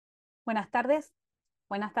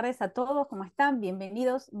Buenas tardes a todos, ¿cómo están?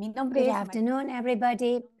 Bienvenidos. Mi nombre Good es afternoon,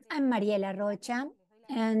 everybody. I'm Mariela Rocha,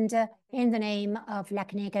 and in the name of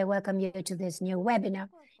LACNIC, I welcome you to this new webinar.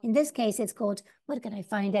 In this case, it's called What Can I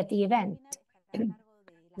Find at the Event?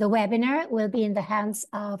 The webinar will be in the hands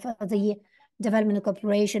of the Development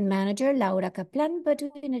Cooperation Manager, Laura Kaplan, but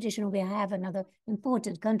in addition, we have another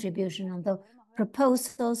important contribution on the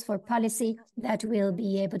proposals for policy that we'll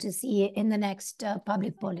be able to see in the next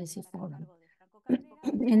Public Policy Forum.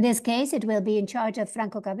 In this case, it will be in charge of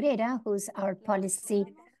Franco Cabrera, who's our policy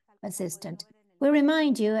assistant. We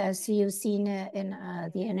remind you, as you've seen in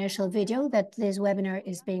the initial video, that this webinar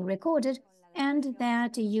is being recorded and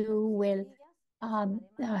that you will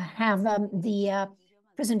have the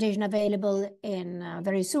presentation available in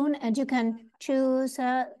very soon, and you can choose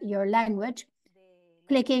your language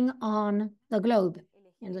clicking on the globe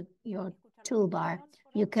in your toolbar.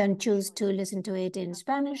 You can choose to listen to it in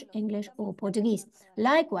Spanish, English, or Portuguese.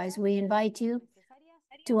 Likewise, we invite you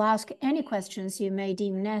to ask any questions you may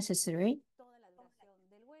deem necessary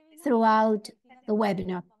throughout the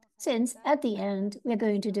webinar, since at the end, we're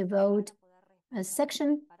going to devote a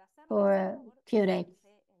section for Q&A.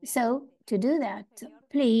 So to do that,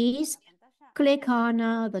 please click on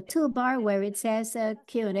the toolbar where it says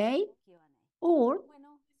Q&A or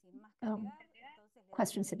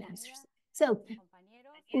questions and answers. So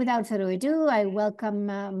without further ado, I welcome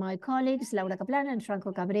my colleagues, Laura Kaplan and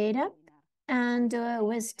Franco Cabrera, and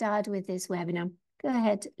we'll start with this webinar. Go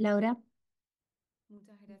ahead, Laura.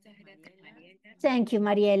 Thank you,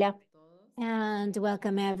 Mariela, and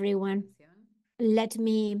welcome everyone. Let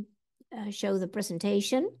me show the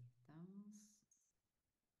presentation.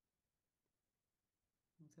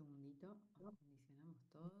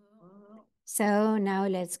 So now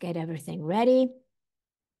let's get everything ready.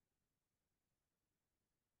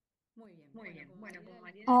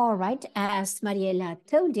 All right, as Mariela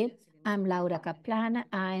told you, I'm Laura Kaplan.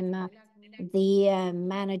 I'm the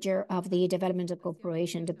manager of the Development and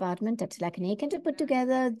Cooperation Department at LACNIC, and to put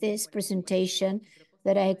together this presentation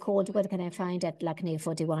that I called What Can I Find at LACNIC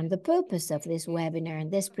 41? The purpose of this webinar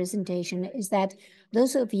and this presentation is that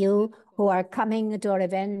those of you who are coming to our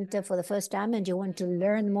event for the first time and you want to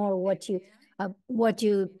learn more, what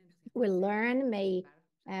you will learn may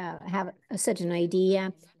have a certain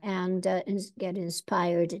idea and get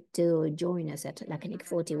inspired to join us at LACNIC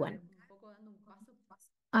 41,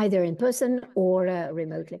 either in person or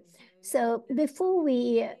remotely. So before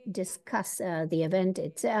we discuss the event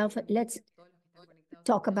itself, let's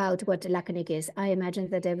talk about what LACNIC is. I imagine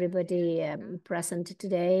that everybody present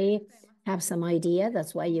today have some idea,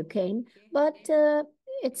 that's why you came, but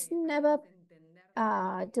it's never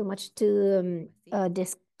too much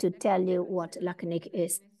to tell you what LACNIC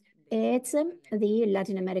is. It's the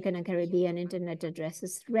Latin American and Caribbean Internet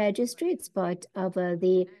Addresses Registry. It's part of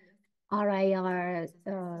the RIR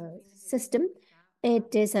system.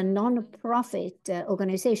 It is a non-profit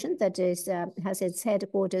organization that has its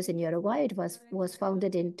headquarters in Uruguay. It was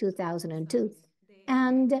founded in 2002.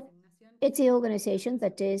 And it's the organization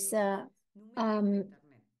that is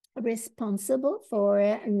responsible for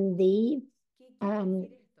the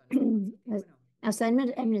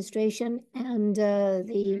assignment administration and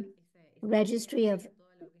the registry of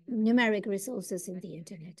numeric resources in the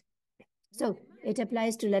internet. So it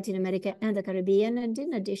applies to Latin America and the Caribbean, and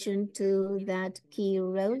in addition to that key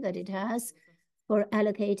role that it has for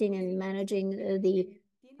allocating and managing the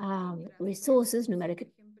resources, numeric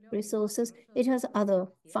resources, it has other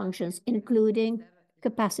functions, including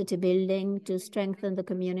capacity building to strengthen the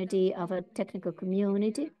community of a technical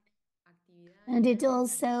community. And it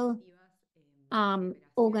also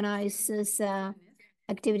organizes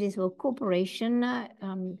activities for cooperation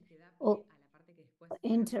or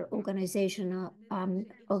inter-organizational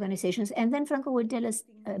organizations. And then Franco will tell us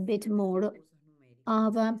a bit more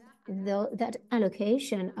of that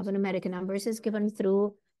allocation of numeric numbers is given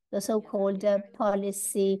through the so-called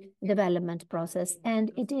policy development process.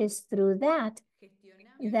 And it is through that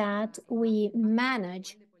we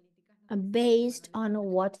manage based on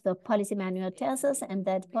what the policy manual tells us, and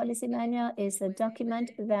that policy manual is a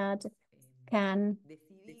document that can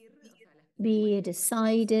be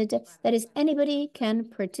decided. That is, anybody can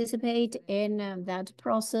participate in that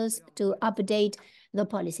process to update the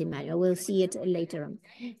policy manual. We'll see it later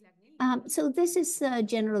on. So this is a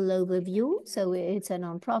general overview. So it's a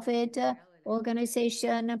nonprofit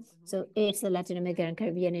organization. So it's the Latin American and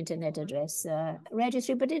Caribbean Internet Address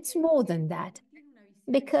Registry, but it's more than that,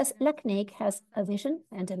 because LACNIC has a vision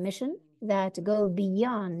and a mission that go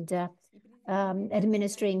beyond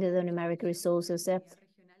administering the numeric resources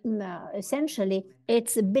essentially,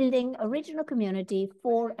 it's building a regional community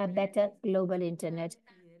for a better global internet.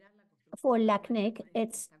 For LACNIC,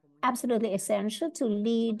 it's absolutely essential to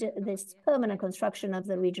lead this permanent construction of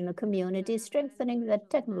the regional community, strengthening the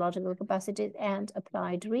technological capacity and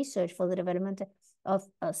applied research for the development of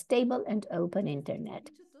a stable and open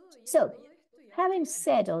internet. So, having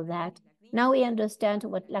said all that, now we understand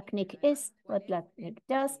what LACNIC is, what LACNIC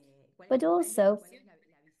does, but also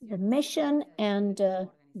the mission and the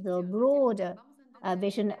broader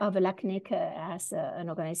vision of LACNIC as an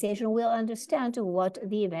organization, we'll understand what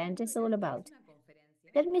the event is all about.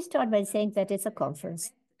 Let me start by saying that it's a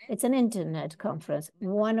conference. It's an internet conference,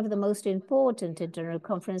 one of the most important internet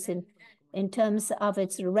conferences in terms of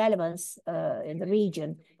its relevance in the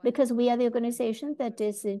region, because we are the organization that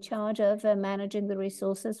is in charge of managing the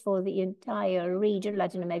resources for the entire region,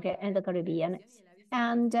 Latin America and the Caribbean.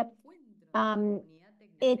 And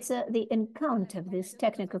it's the encounter of this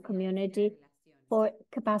technical community for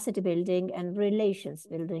capacity building and relations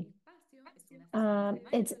building.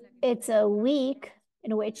 It's a week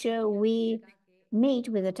in which we meet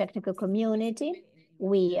with the technical community.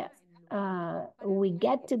 We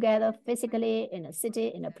get together physically in a city,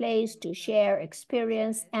 in a place, to share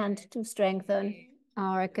experience and to strengthen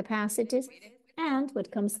our capacities. And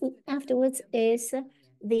what comes afterwards is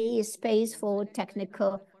the space for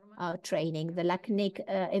technical training. The LACNIC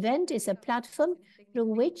event is a platform through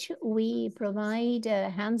which we provide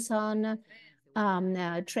hands-on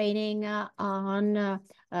training on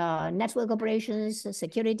network operations,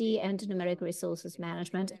 security, and numeric resources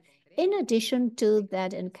management. In addition to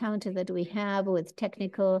that encounter that we have with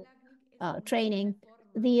technical training,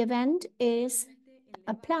 the event is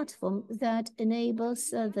a platform that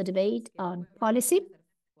enables the debate on policy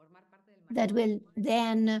that will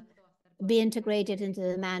then be integrated into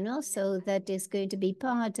the manual, so that is going to be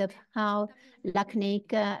part of how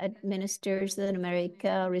LACNIC administers the numeric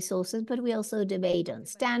resources, but we also debate on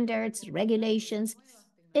standards, regulations.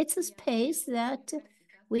 It's a space that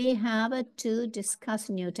we have to discuss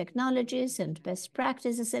new technologies and best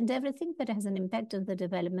practices and everything that has an impact on the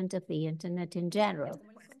development of the internet in general.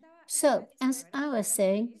 So, as I was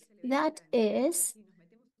saying, that is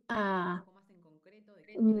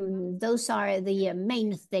those are the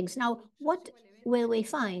main things. Now, what will we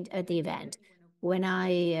find at the event? When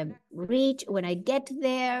I when I get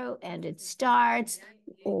there and it starts,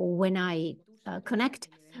 or when I connect,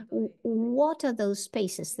 what are those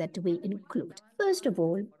spaces that we include? First of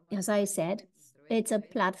all, as I said, it's a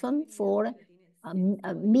platform for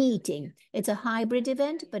a meeting. It's a hybrid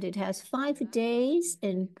event, but it has 5 days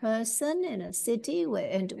in person in a city,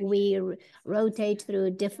 and we rotate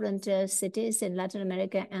through different cities in Latin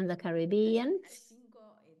America and the Caribbean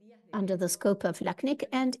under the scope of LACNIC.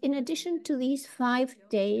 And in addition to these 5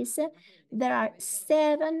 days, there are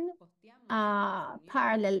 7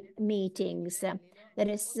 parallel meetings. That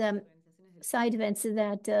is side events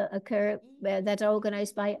that occur, that are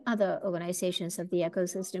organized by other organizations of the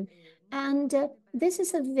ecosystem. And this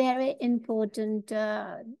is a very important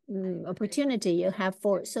opportunity you have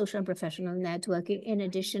for social and professional networking. In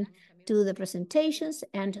addition to the presentations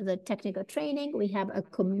and the technical training, we have a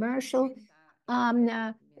commercial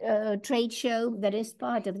trade show that is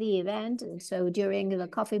part of the event. And so during the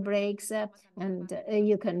coffee breaks, and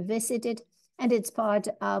you can visit it, and it's part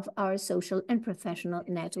of our social and professional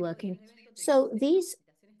networking. So these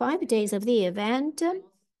 5 days of the event,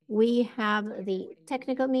 we have the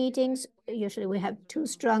technical meetings. Usually we have 2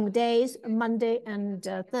 strong days, Monday and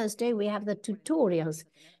Thursday. We have the tutorials.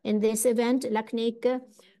 In this event, LACNIC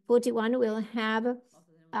 41 will have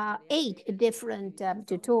 8 different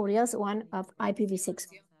tutorials, one of IPv6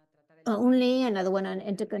 only, another one on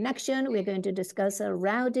interconnection. We're going to discuss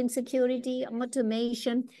routing security,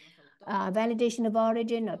 automation, validation of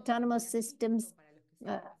origin, autonomous systems,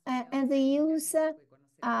 and the use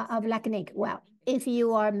of LACNIC. Well, if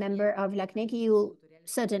you are a member of LACNIC, you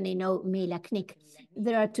certainly know MiLACNIC.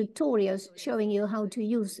 There are tutorials showing you how to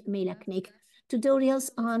use MiLACNIC, tutorials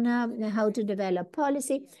on how to develop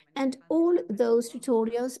policy, and all those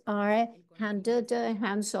tutorials are handed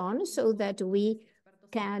hands-on, so that we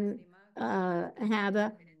can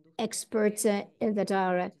have experts that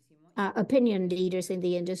are opinion leaders in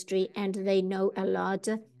the industry, and they know a lot.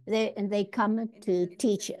 They come to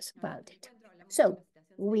teach us about it. So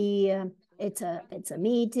it's a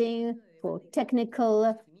meeting for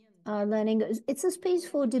technical learning. It's a space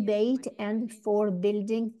for debate and for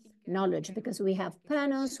building knowledge, because we have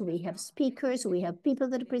panels, we have speakers, we have people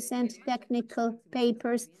that present technical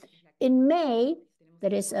papers. In May,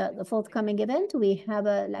 that is the forthcoming event, we have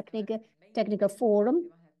a LACNIC technical forum.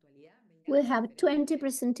 We'll have 20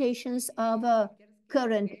 presentations of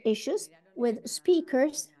current issues with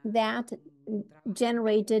speakers that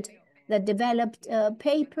developed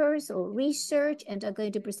papers or research and are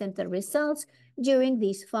going to present the results during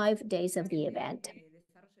these 5 days of the event.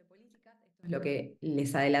 Lo que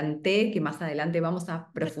les adelanté, que más adelante vamos a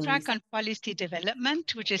The track profundizar. on policy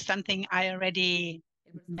development, which is something I already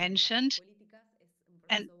mentioned,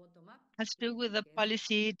 and has to do with the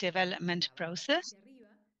policy development process.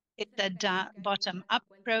 It's a bottom-up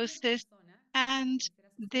process, and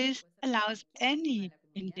this allows any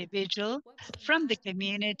individual from the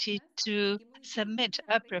community to submit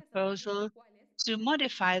a proposal to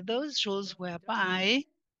modify those rules whereby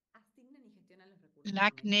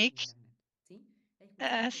LACNIC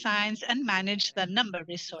assigns and manage the number of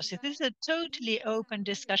resources. This is a totally open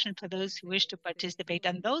discussion for those who wish to participate,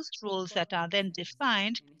 and those rules that are then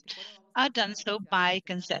defined are done so by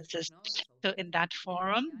consensus. So in that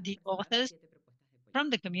forum, the authors from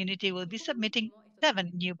the community will be submitting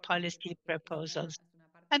 7 new policy proposals.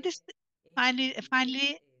 And this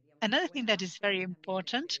finally, another thing that is very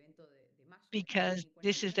important, because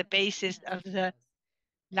this is the basis of the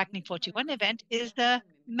LACNIC 41 event, is the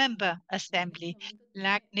member assembly.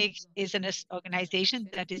 LACNIC is an organization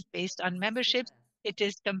that is based on memberships. It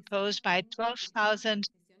is composed by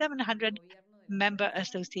 12,700 member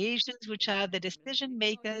associations, which are the decision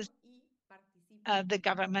makers, the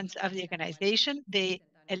governments of the organization. They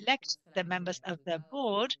elect the members of the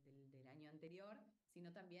board.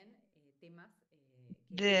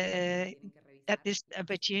 At this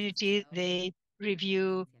opportunity, they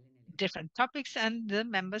review different topics and the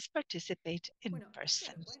members participate in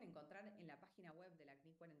person.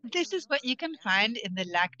 This is what you can find in the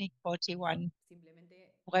LACNIC 41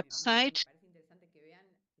 website.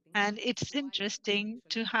 And it's interesting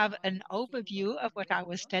to have an overview of what I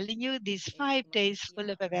was telling you, these 5 days full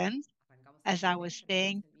of events. As I was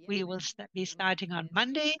saying, we will be starting on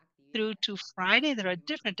Monday through to Friday. There are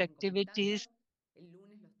different activities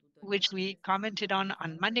which we commented on.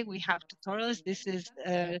 On Monday, we have tutorials. This is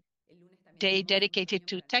a day dedicated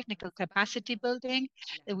to technical capacity building.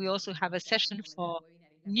 And we also have a session for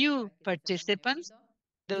new participants,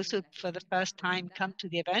 those who for the first time come to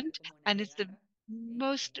the event. And it's the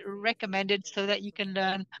most recommended so that you can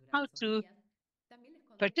learn how to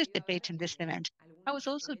participate in this event. I was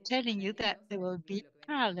also telling you that there will be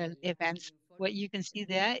parallel events. What you can see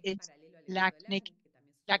there is LACNIC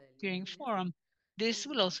Lecturing Forum. This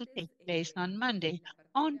will also take place on Monday.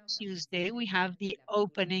 On Tuesday, we have the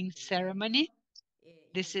opening ceremony.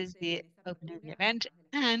 This is the opening event.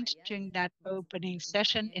 And during that opening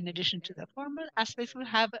session, in addition to the formal aspects, we'll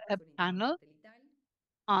have a panel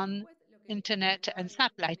on internet and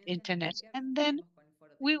satellite internet. And then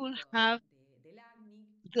we will have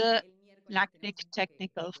the LACNIC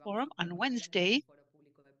Technical Forum on Wednesday.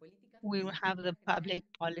 We will have the Public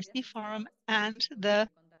Policy Forum and the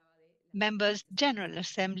Members General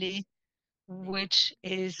Assembly, which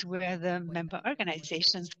is where the member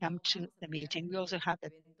organizations come to the meeting. We also have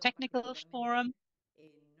the Technical Forum.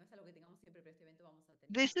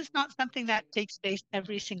 This is not something that takes place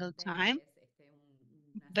every single time,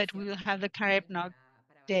 but we will have the Caribbean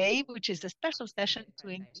Day, which is a special session to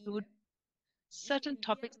include certain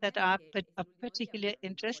topics that are of particular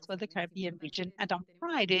interest for the Caribbean region. And on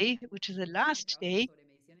Friday, which is the last day,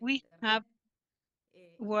 we have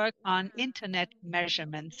work on internet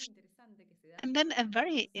measurements. And then a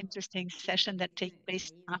very interesting session that takes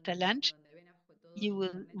place after lunch. You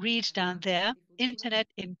will read down there, Internet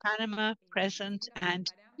in Panama, Present and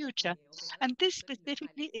Future. And this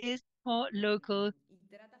specifically is for local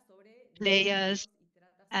players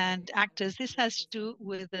and actors. This has to do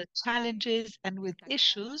with the challenges and with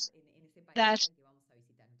issues that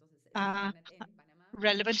are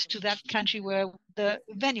relevant to that country where the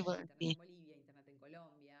venue will be.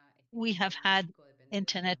 We have had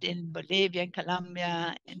internet in Bolivia, in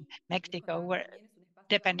Colombia, in Mexico, where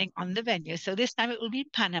depending on the venue. So this time it will be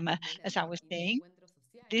Panama, as I was saying.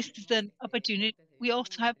 This is an opportunity. We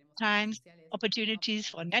also have opportunities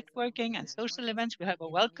for networking and social events. We have a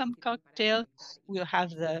welcome cocktail. We'll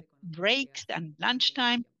have the breaks and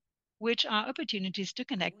lunchtime, which are opportunities to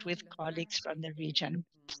connect with colleagues from the region.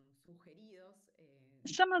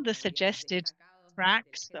 Some of the suggested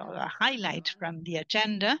tracks or a highlight from the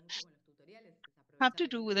agenda have to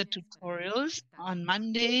do with the tutorials. On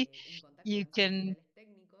Monday, you can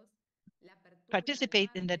participate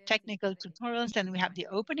in the technical tutorials, and we have the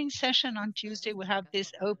opening session. On Tuesday, we'll have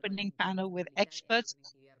this opening panel with experts.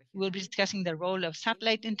 We'll be discussing the role of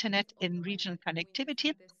satellite internet in regional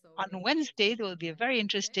connectivity. On Wednesday, there will be a very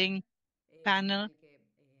interesting panel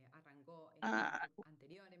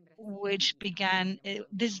which began,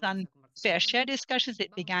 this is on fair share discussions.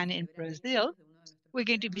 It began in Brazil. We're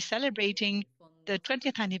going to be celebrating the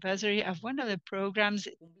 20th anniversary of one of the programs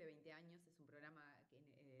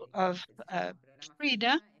of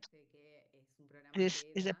Frida. This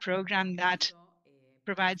is a program that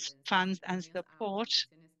provides funds and support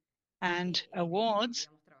and awards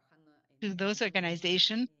to those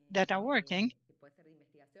organizations that are working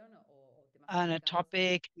on a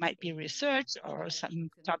topic, might be research or some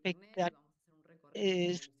topic that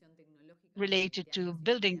is related to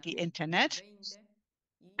building the internet.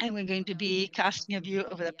 And we're going to be casting a view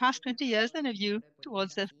over the past 20 years and a view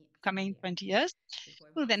towards the coming 20 years.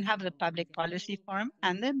 We'll then have the Public Policy Forum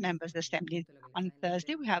and the Members' Assembly. On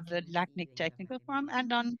Thursday, we have the LACNIC Technical Forum,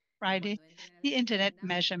 and on Friday, the Internet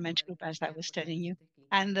Measurement Group, as I was telling you,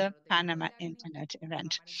 and the Panama Internet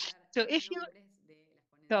event. So if you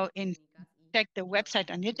go in, check the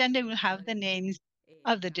website on the agenda, we'll have the names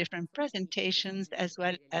of the different presentations as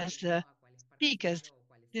well as the speakers.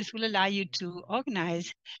 This will allow you to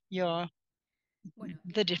organize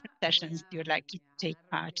the different sessions you'd like to take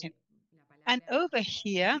part in. And over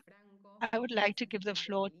here, I would like to give the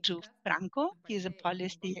floor to Franco. He's a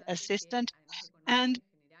policy assistant, and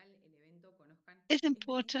it's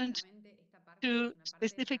important to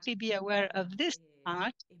specifically be aware of this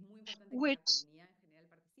part, which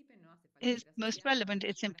is most relevant.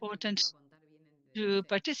 It's important to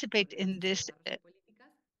participate in this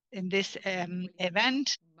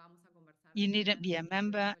event. You needn't be a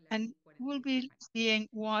member, and we'll be seeing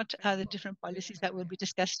what are the different policies that will be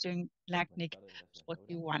discussed during LACNIC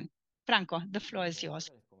 41. Franco, the floor is yours.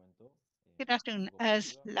 Good afternoon.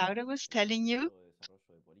 As Laura was telling you,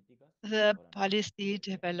 the policy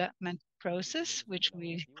development process, which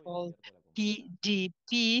we call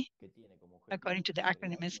PDP, according to the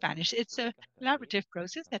acronym in Spanish. It's a collaborative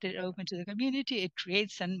process that is open to the community. It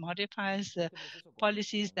creates and modifies the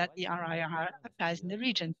policies that the RIR applies in the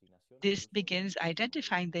region. This begins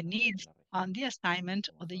identifying the needs on the assignment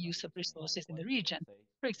or the use of resources in the region.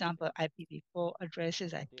 For example, IPv4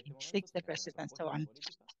 addresses, IPv6 addresses, and so on.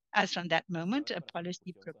 As from that moment, a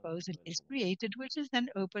policy proposal is created, which is then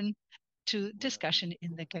open to discussion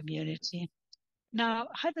in the community. Now,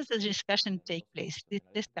 how does the discussion take place? This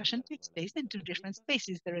discussion takes place in two different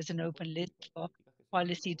spaces. There is an open list for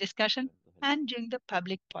policy discussion and during the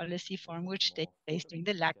public policy forum, which takes place during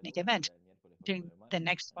the LACNIC event. During the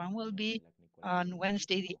next forum will be on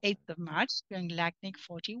Wednesday, the 8th of March, during LACNIC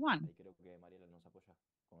 41.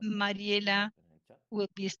 Mariela will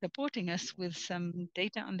be supporting us with some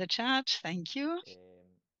data on the chat. Thank you.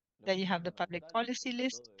 There you have the public policy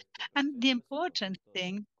list. And the important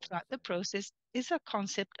thing throughout the process is a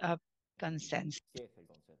concept of consensus.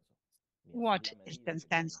 What is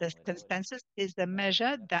consensus? Consensus is the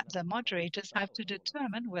measure that the moderators have to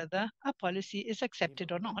determine whether a policy is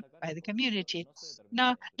accepted or not by the community.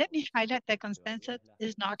 Now, let me highlight that consensus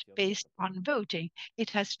is not based on voting. It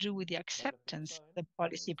has to do with the acceptance of the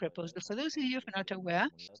policy proposal. For those of you who are not aware,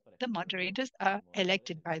 the moderators are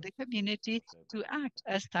elected by the community to act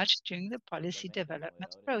as such during the policy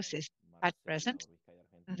development process. At present,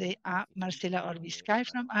 they are Marcela Orbiscay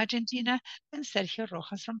from Argentina and Sergio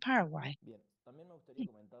Rojas from Paraguay.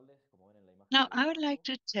 Now, I would like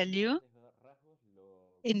to tell you,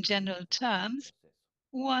 in general terms,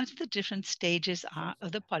 what the different stages are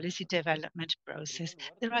of the policy development process.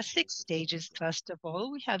 There are 6 stages. First of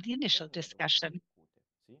all, we have the initial discussion.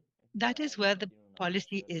 That is where the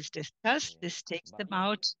policy is discussed. This takes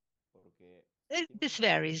about, this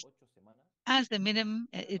varies. As the minimum,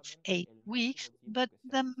 it's 8 weeks, but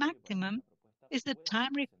the maximum is the time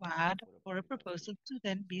required for a proposal to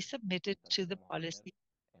then be submitted to the policy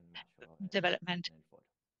development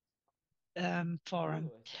forum,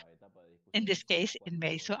 in this case in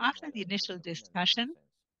May. So after the initial discussion,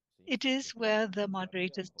 it is where the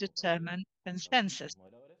moderators determine consensus.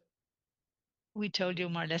 We told you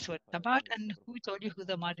more or less what it's about, and we told you who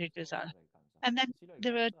the moderators are. And then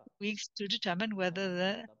there are 2 weeks to determine whether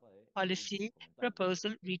the policy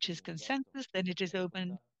proposal reaches consensus. Then it is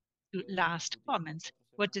open to last comments.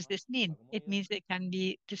 What does this mean? It means it can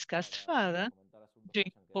be discussed further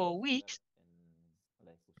during 4 weeks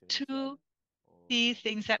to see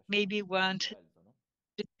things that maybe weren't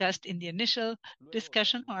discussed in the initial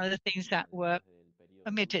discussion or the things that were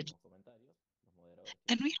omitted.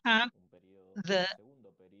 And we have the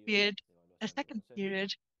period, a second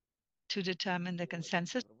period to determine the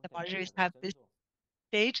consensus. The moderators have this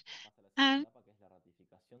stage, and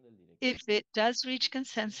if it does reach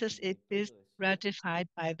consensus, it is ratified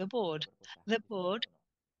by the board. The board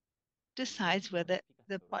decides whether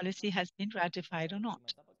the policy has been ratified or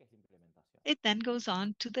not. It then goes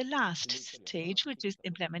on to the last stage, which is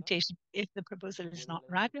implementation. If the proposal is not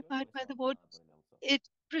ratified by the board, it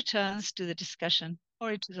returns to the discussion,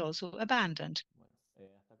 or it is also abandoned.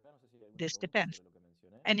 This depends.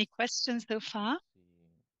 Any questions so far?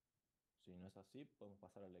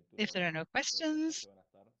 If there are no questions,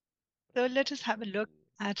 so let us have a look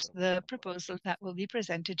at the proposal that will be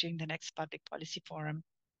presented during the next Public Policy Forum.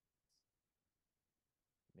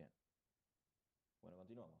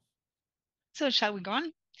 So shall we go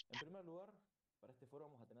on?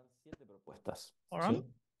 Forum.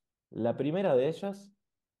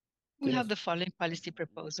 We have the following policy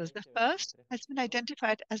proposals. The first has been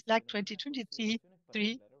identified as LAC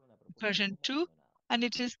 2023-3 version 2, and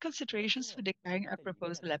it is considerations for declaring a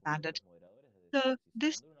proposal abandoned. So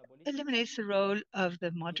this eliminates the role of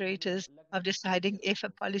the moderators of deciding if a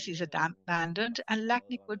policy is abandoned, and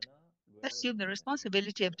LACNIC would assume the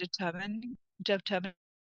responsibility of determining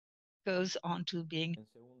goes on to being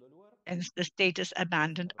and the status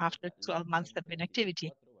abandoned after 12 months of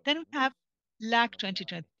inactivity. Then we have LAC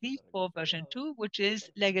 2023-4 version 2, which is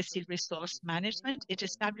legacy resource management. It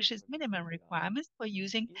establishes minimum requirements for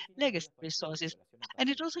using legacy resources, and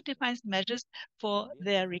it also defines measures for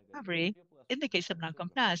their recovery in the case of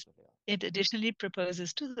non-compliance. It additionally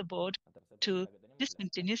proposes to the board to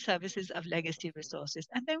discontinue services of legacy resources.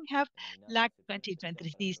 And then we have LAC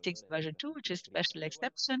 2023-6 version 2, which is special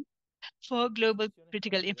exception for global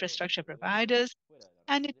critical infrastructure providers,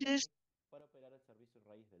 and it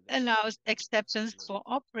allows exceptions for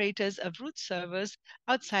operators of root servers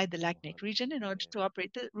outside the LACNIC region in order to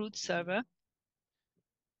operate the root server,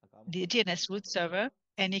 the DNS root server,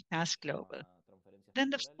 Anycast Global. Then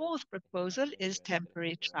the fourth proposal is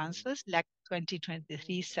temporary transfers, LAC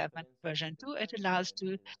 2023-7 version 2. It allows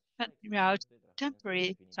to carry out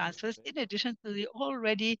temporary transfers in addition to the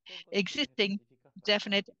already existing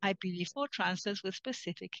definite IPv4 transfers with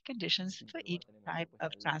specific conditions for each type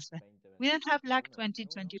of transfer. We then have LAC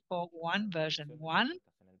 2024-1 version 1,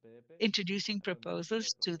 introducing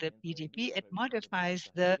proposals to the PDP. It modifies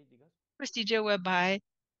the procedure whereby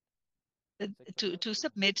to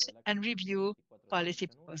submit and review policy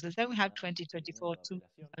proposals. Then we have 2024-2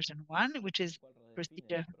 version 1, which is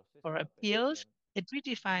procedure for appeals. It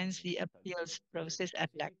redefines the appeals process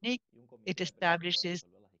at LACNIC. It establishes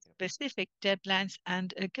specific deadlines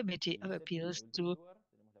and a committee of appeals to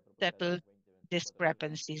settle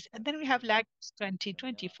discrepancies. And then we have LAC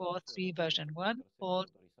 2024-3 version 1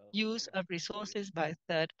 called use of resources by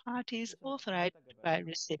third parties authorized by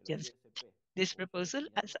recipients. This proposal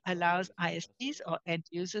allows ISPs or end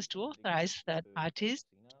users to authorize third parties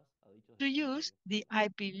to use the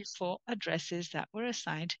IPv4 addresses that were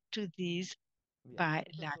assigned to these by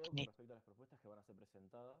LACNIC.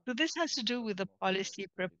 So this has to do with the policy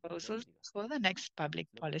proposals for the next Public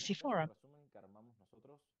Policy Forum.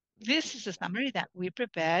 This is a summary that we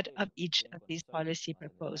prepared of each of these policy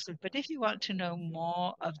proposals. But if you want to know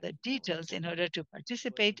more of the details in order to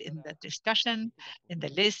participate in the discussion, in the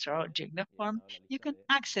list, or during the forum, you can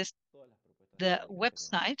access the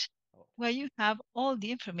website where you have all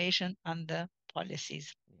the information on the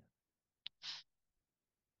policies.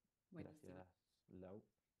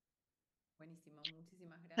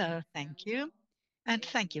 So thank you. And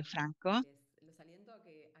thank you, Franco.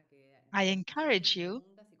 I encourage you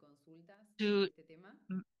to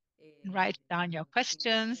write down your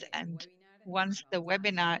questions, and once the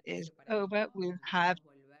webinar is over, we'll have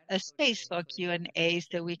a space for Q&A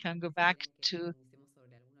so we can go back to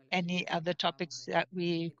any other topics that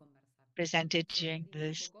we presented during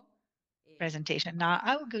this presentation. Now,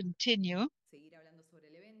 I will continue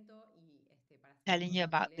telling you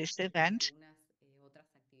about this event,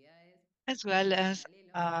 as well as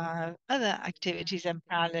other activities and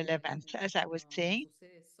parallel events. As I was saying,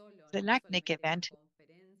 the LACNIC event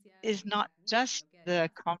is not just the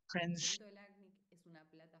conference.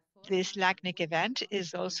 This LACNIC event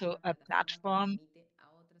is also a platform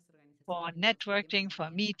for networking, for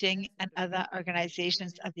meeting, and other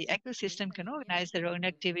organizations of the ecosystem can organize their own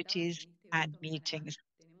activities and meetings.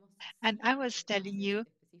 And I was telling you,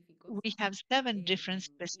 we have 7 different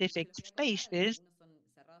specific spaces.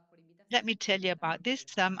 Let me tell you about this.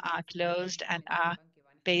 Some are closed and are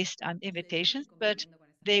based on invitations, but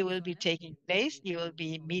they will be taking place. You will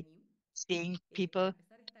be seeing people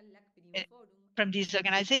from these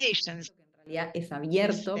organizations. Es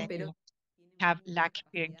abierto, pero have LAC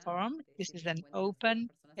Peering Forum. This is an open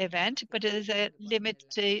event, but it is a limit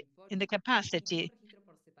in the capacity.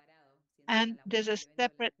 And there's a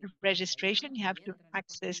separate registration. You have to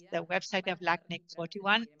access the website of LACNIC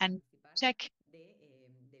 41 and check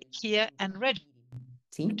here and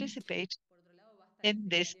participate in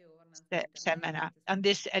this seminar, on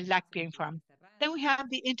this LAC peering forum. Then we have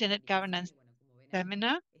the Internet Governance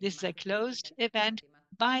Seminar. This is a closed event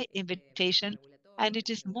by invitation, and it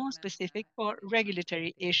is more specific for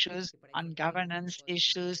regulatory issues on governance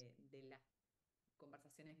issues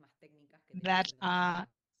that are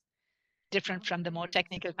different from the more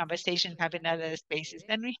technical conversations we have in other spaces.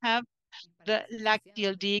 Then we have the LAC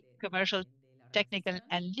TLD Commercial, Technical,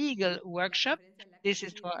 and Legal Workshop. This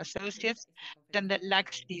is for associates. Then the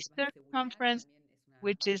LAC CERT Conference,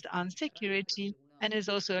 which is on security and is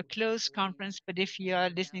also a closed conference. But if you are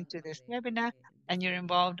listening to this webinar and you're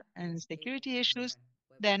involved in security issues,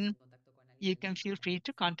 then you can feel free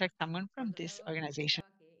to contact someone from this organization.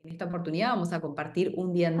 En esta oportunidad vamos a compartir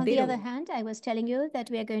un día On the entero. other hand, I was telling you that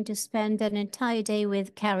we are going to spend an entire day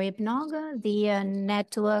with CaribNOG, the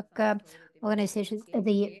network organizations of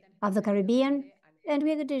the Caribbean, and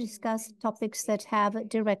we're going to discuss topics that have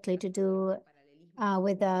directly to do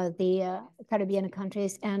with the Caribbean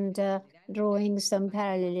countries and drawing some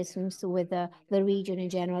parallelisms with the region in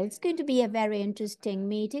general. It's going to be a very interesting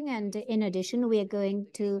meeting, and in addition, we are going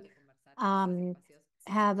to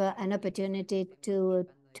have an opportunity to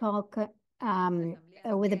talk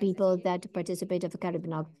with the people that participate of the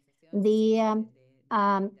CaribNOG. The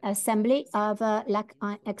Assembly of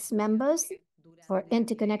LAC-X members for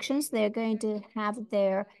interconnections, they're going to have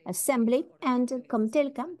their assembly, and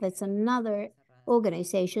Comtelca, that's another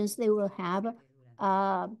organizations, they will have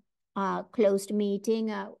a closed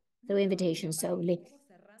meeting through invitations only.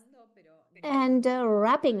 And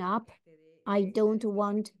wrapping up, I don't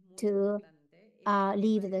want to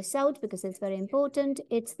leave this out because it's very important.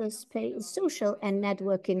 It's the social and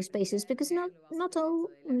networking spaces, because not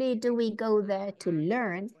only do we go there to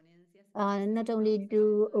learn, not only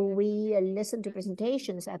do we listen to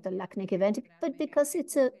presentations at the LACNIC event, but because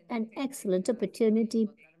it's an excellent opportunity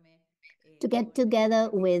to get together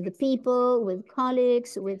with people, with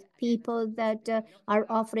colleagues, with people that are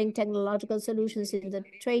offering technological solutions in the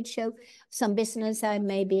trade show, some business I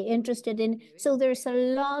may be interested in. So there's a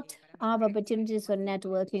lot of opportunities for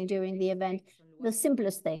networking during the event. The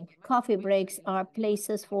simplest thing, coffee breaks are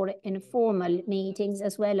places for informal meetings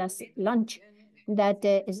as well as lunch that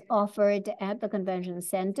is offered at the convention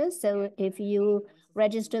center. So if you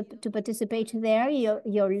register to participate there,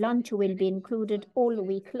 your lunch will be included all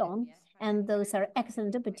week long. And those are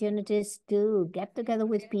excellent opportunities to get together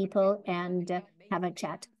with people and have a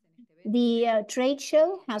chat. The trade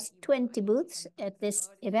show has 20 booths at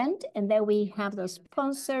this event, and there we have the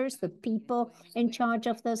sponsors, the people in charge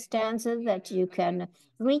of the stands that you can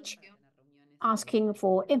reach, asking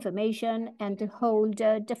for information and to hold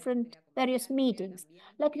different various meetings.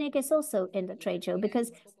 LACNIC is also in the trade show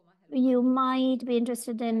because you might be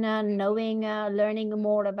interested in knowing, learning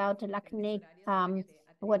more about LACNIC,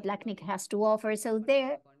 what LACNIC has to offer. So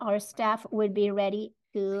there, our staff will be ready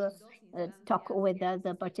to talk with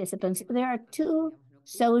the participants. There are two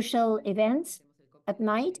social events at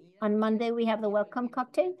night. On Monday, we have the welcome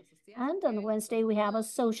cocktail, and on Wednesday, we have a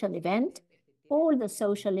social event. All the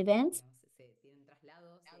social events,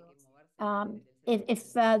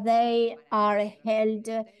 if they are held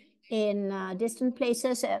in distant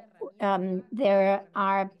places, there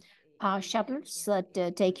are shuttles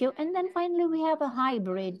that take you. And then finally, we have a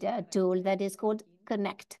hybrid tool that is called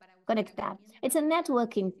Conecta. It's a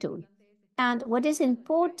networking tool. And what is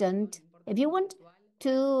important, if you want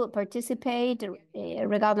to participate,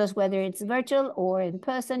 regardless whether it's virtual or in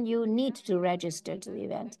person, you need to register to the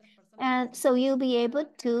event. And so you'll be able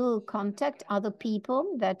to contact other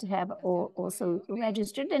people that have also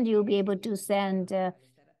registered, and you'll be able to send a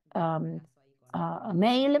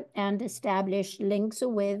mail and establish links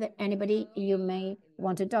with anybody you may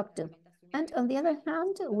want to talk to. And on the other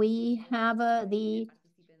hand, we have the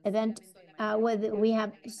event we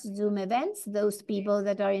have Zoom events. Those people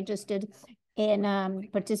that are interested in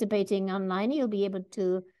participating online, you'll be able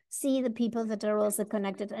to see the people that are also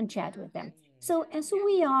connected and chat with them. So as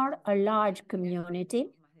we are a large community,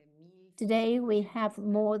 today we have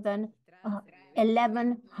more than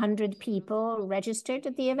 1,100 people registered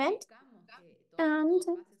at the event. And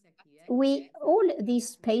all these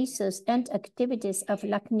spaces and activities of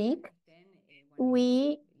LACNIC,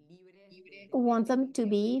 we want them to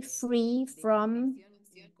be free from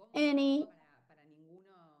any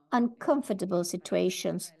uncomfortable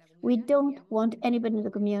situations. We don't want anybody in the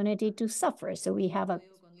community to suffer. So we have a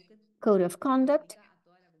code of conduct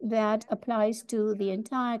that applies to the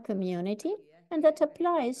entire community and that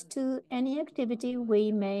applies to any activity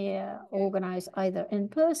we may organize either in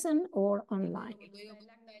person or online.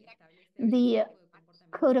 The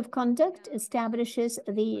code of conduct establishes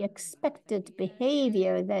the expected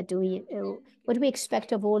behavior that what we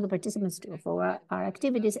expect of all the participants for our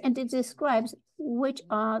activities, and it describes which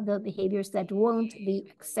are the behaviors that won't be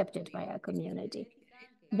accepted by our community.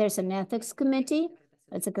 There's an ethics committee.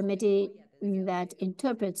 It's a committee that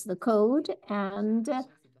interprets the code and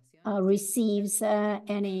receives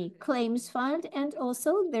any claims filed. And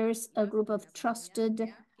also there's a group of trusted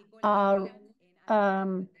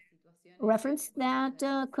reference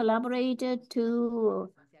that collaborated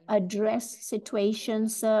to address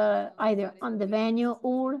situations either on the venue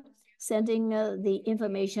or sending the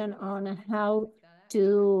information on how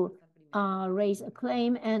to raise a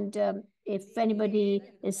claim and if anybody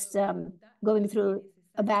is going through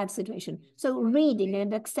a bad situation. So reading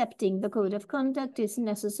and accepting the code of conduct is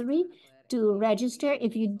necessary to register.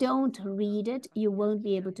 If you don't read it, you won't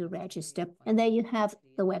be able to register. And there you have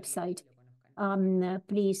the website.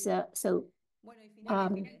 Please,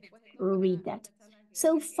 read that.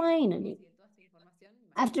 So finally,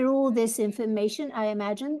 after all this information, I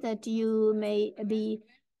imagine that you may be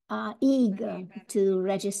eager to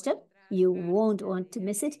register. You won't want to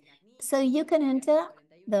miss it. So you can enter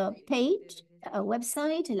the page,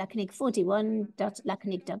 website,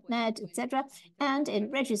 lacnic41.lacnic.net, etc. And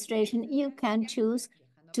in registration, you can choose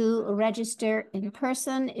to register in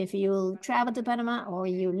person if you travel to Panama or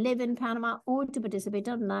you live in Panama, or to participate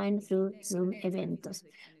online through Zoom Eventos.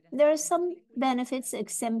 There are some benefits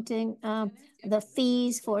exempting the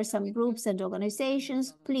fees for some groups and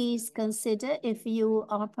organizations. Please consider if you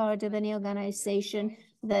are part of any organization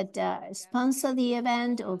that sponsor the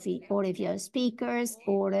event, or if you're speakers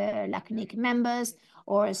or LACNIC members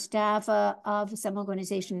or staff of some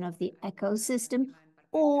organization of the ecosystem,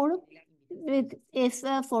 or if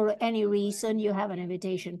for any reason you have an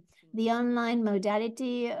invitation. The online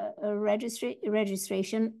modality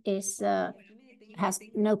registration has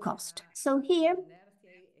no cost. So here,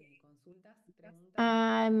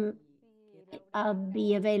 I'll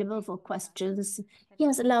be available for questions.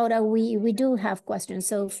 Yes, Laura, we do have questions.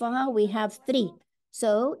 So far, we have 3.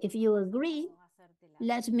 So if you agree,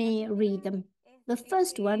 let me read them. The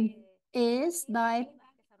first one is by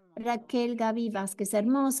Raquel Gaby Vázquez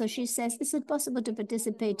Hermoso. She says, is it possible to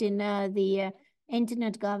participate in the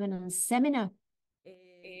Internet Governance Seminar?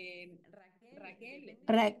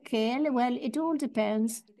 Raquel, well, it all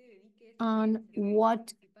depends on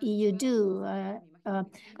what you do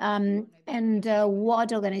and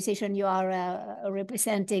what organization you are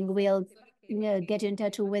representing. We'll get in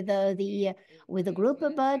touch with the group,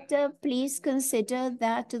 but please consider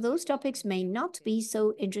that those topics may not be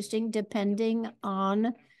so interesting depending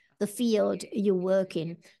on the field you work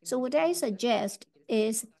in. So what I suggest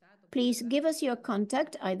is please give us your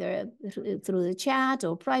contact either through the chat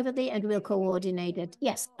or privately, and we'll coordinate it.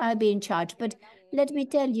 Yes, I'll be in charge, but let me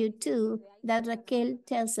tell you too that Raquel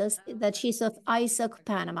tells us that she's of ISOC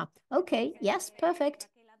Panama. Okay, yes, perfect.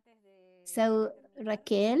 So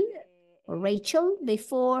Raquel or Rachel,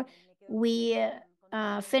 before we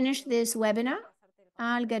finish this webinar,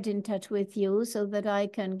 I'll get in touch with you so that I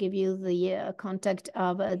can give you the contact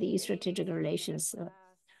of the strategic relations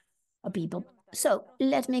people. So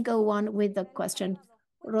let me go on with the question.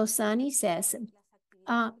 Rosani says,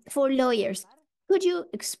 for lawyers, could you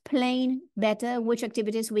explain better which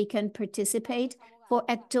activities we can participate for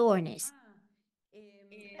attorneys,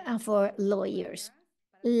 for lawyers?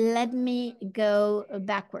 Let me go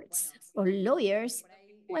backwards. For lawyers,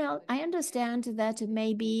 well, I understand that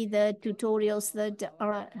maybe the tutorials that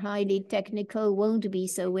are highly technical won't be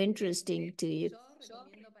so interesting to you.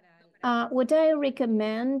 What I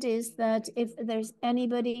recommend is that if there's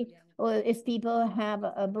anybody, or if people have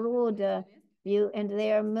a broad view and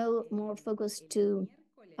they are more focused to,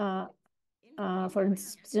 for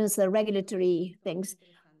instance, the regulatory things,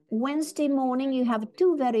 Wednesday morning, you have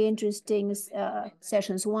 2 very interesting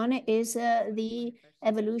sessions. One is the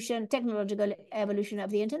technological evolution of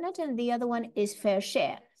the internet, and the other one is fair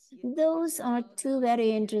share. Those are 2 very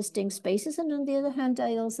interesting spaces. And on the other hand,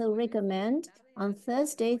 I also recommend on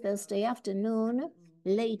Thursday afternoon,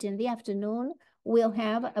 late in the afternoon, we'll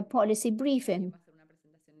have a policy briefing.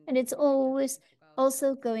 And it's always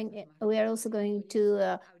also we are also going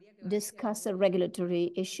to discuss the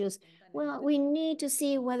regulatory issues. Well, we need to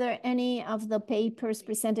see whether any of the papers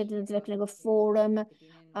presented in the technical forum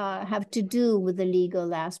have to do with the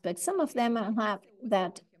legal aspects. Some of them have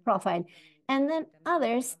that profile. And then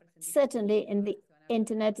others, certainly in the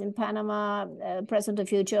internet in Panama, present or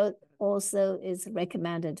future, also is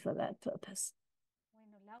recommended for that purpose.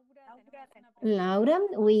 Laura,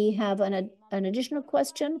 we have an additional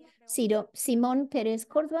question. Simon Perez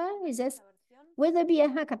Cordova, he says, will there be a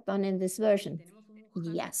hackathon in this version?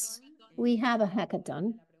 Yes, we have a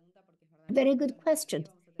hackathon. Very good question,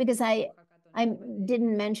 because I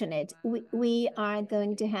didn't mention it. We are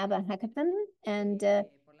going to have a hackathon, and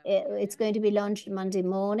it's going to be launched Monday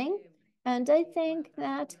morning. And I think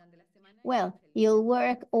that, well, you'll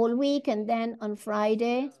work all week, and then on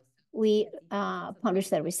Friday, we publish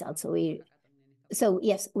the results. So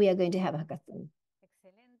yes, we are going to have a hackathon.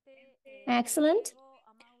 Excellent.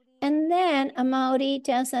 And then Amaury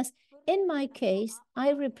tells us, in my case,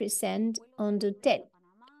 I represent Hondutel.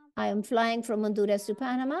 I am flying from Honduras to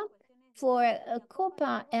Panama. For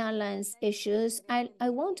Copa Airlines issues, I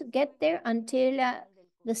won't get there until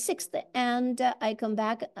the 6th, and I come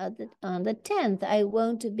back on the 10th. I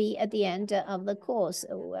won't be at the end of the course.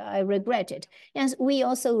 So I regret it. Yes, we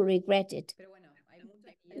also regret it.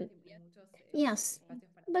 Yes,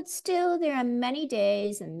 but still there are many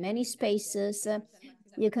days and many spaces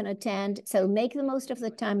you can attend. So make the most of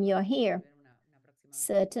the time you're here.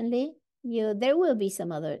 Certainly, there will be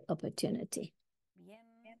some other opportunity.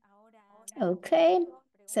 Okay,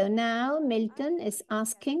 so now Milton is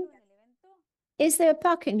asking, is there a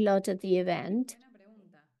parking lot at the event?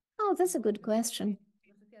 Oh, that's a good question.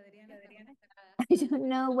 I don't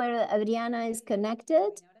know where Adriana is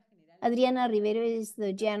connected. Adriana Rivero is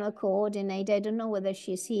the general coordinator. I don't know whether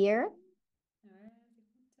she's here.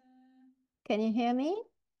 Can you hear me?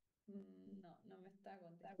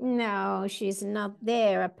 No, she's not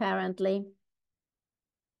there, apparently.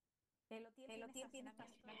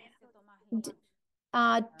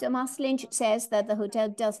 Thomas Lynch says that the hotel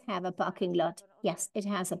does have a parking lot. Yes, it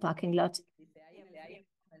has a parking lot.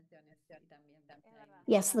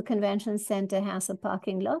 Yes, the convention center has a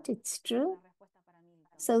parking lot. It's true.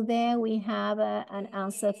 So there we have an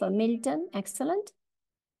answer for Milton. Excellent.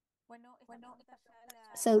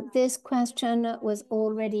 So this question was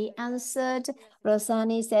already answered.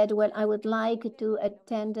 Rosani said, well, I would like to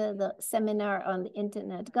attend the seminar on the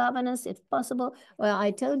internet governance if possible. Well,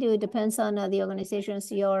 I told you it depends on the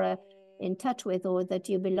organizations you're in touch with or that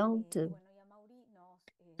you belong to.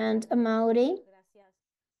 And Amaury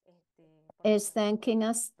is thanking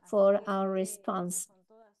us for our response.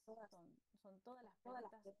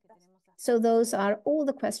 So those are all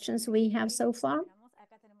the questions we have so far.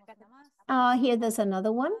 Here there's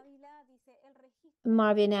another one.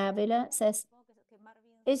 Marvin Avila says,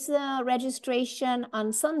 is the registration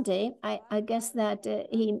on Sunday? I guess that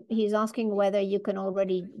he's asking whether you can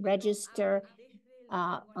already register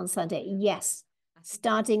on Sunday. Yes,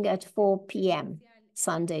 starting at 4 p.m.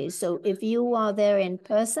 Sunday. So if you are there in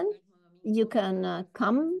person, you can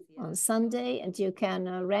come on Sunday and you can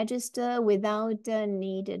register without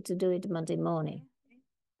need to do it Monday morning.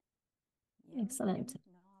 Excellent.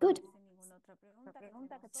 Good.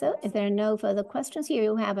 So if there are no further questions, here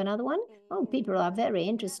you have another one. Oh, people are very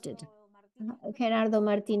interested. Gerardo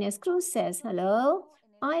Martinez Cruz says, hello.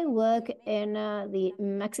 I work in the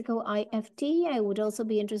Mexico IFT. I would also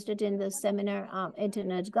be interested in the seminar on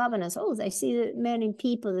internet governance. Oh, I see many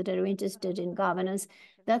people that are interested in governance.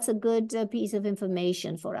 That's a good piece of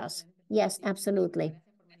information for us. Yes, absolutely.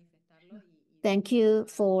 Thank you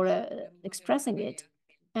for expressing it.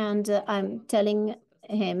 And I'm telling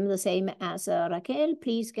him the same as Raquel,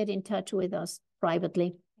 please get in touch with us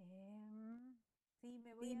privately.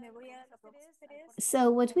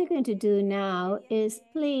 So what we're going to do now is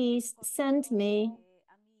please send me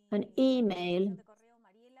an email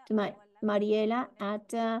to my Mariela at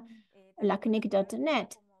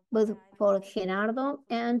lacnic.net, both for Gerardo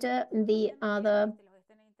and the other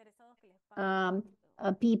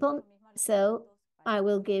people. So I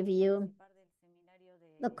will give you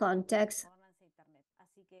the context.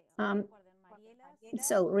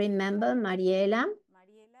 So remember Mariela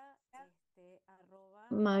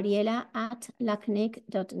at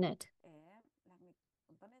lacnic.net.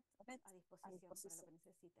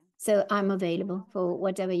 So I'm available for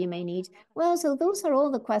whatever you may need. Well, so those are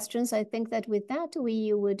all the questions. I think that with that,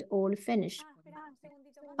 we would all finish.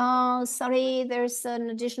 Oh, sorry, there's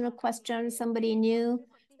an additional question. Somebody new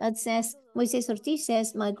that says, Moises Ortiz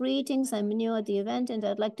says, my greetings, I'm new at the event and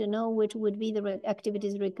I'd like to know which would be the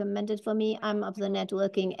activities recommended for me. I'm of the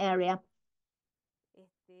networking area.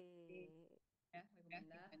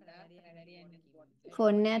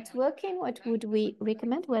 For networking, what would we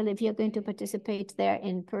recommend? Well, if you're going to participate there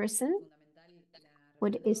in person,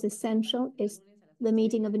 what is essential is the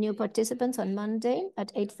meeting of new participants on Monday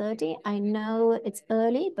at 8:30. I know it's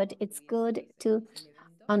early, but it's good to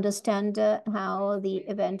understand how the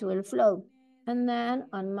event will flow. And then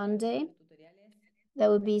on Monday, there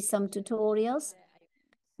will be some tutorials.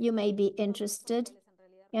 You may be interested.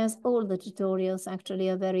 Yes, all the tutorials actually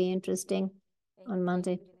are very interesting on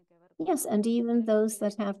Monday. Yes, and even those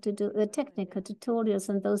that have to do the technical tutorials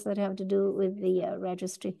and those that have to do with the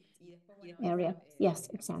registry area. Yes,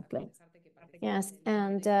 exactly. Yes,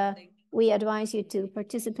 and we advise you to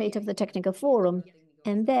participate of the technical forum.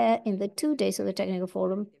 And there, in the 2 days of the technical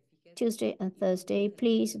forum, Tuesday and Thursday,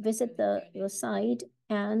 please visit the site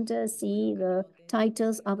and see the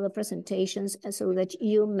titles of the presentations so that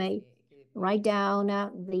you may write down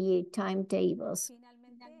the timetables.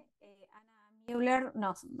 Müller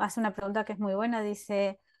nos hace una pregunta que es muy buena,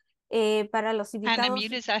 dice, para los Anna invitados...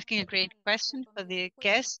 Mueller is asking a great question for the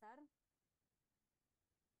guests.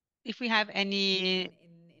 If we have any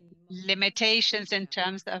limitations in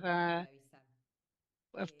terms of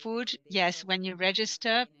food, yes, when you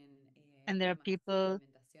register and there are people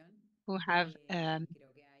who have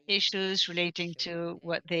issues relating to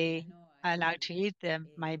what they are allowed to eat, there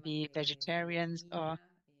might be vegetarians or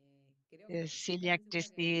celiac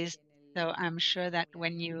disease. So I'm sure that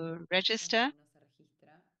when you register,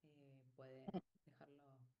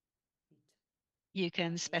 you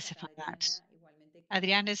can specify that.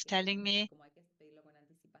 Adriana is telling me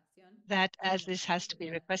that as this has to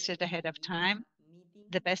be requested ahead of time,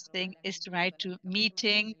 the best thing is to write to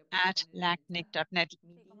meeting@lacnic.net.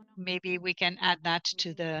 Maybe we can add that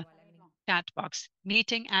to the chat box,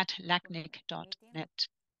 meeting@lacnic.net.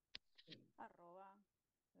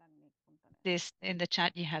 This in the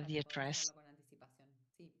chat, you have the address.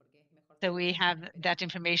 So we have that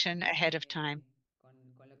information ahead of time.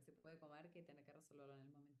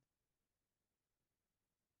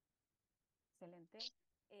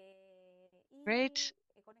 Great.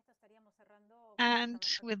 And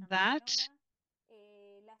with that,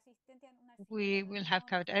 we will have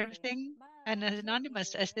covered everything. An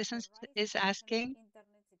anonymous assistant is asking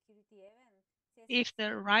if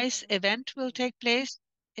the RISE event will take place.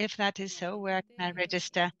 If that is so, where can I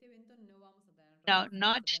register? No,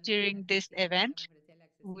 not during this event.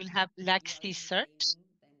 We'll have LAC C-Cert,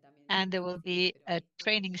 and there will be a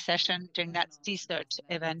training session during that C-Cert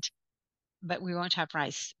event, but we won't have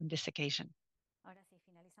RISE on this occasion.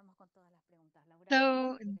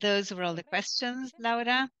 So those were all the questions,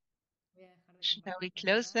 Laura. Shall we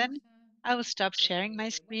close then? I will stop sharing my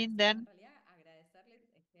screen then.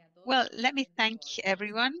 Well, let me thank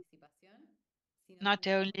everyone, not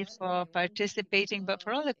only for participating, but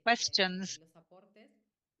for all the questions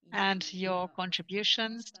and your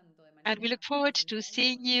contributions. And we look forward to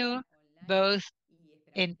seeing you both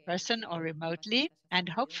in person or remotely. And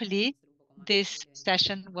hopefully this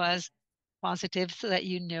session was positive so that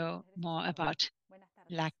you know more about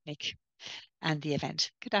LACNIC and the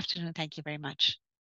event. Good afternoon. Thank you very much.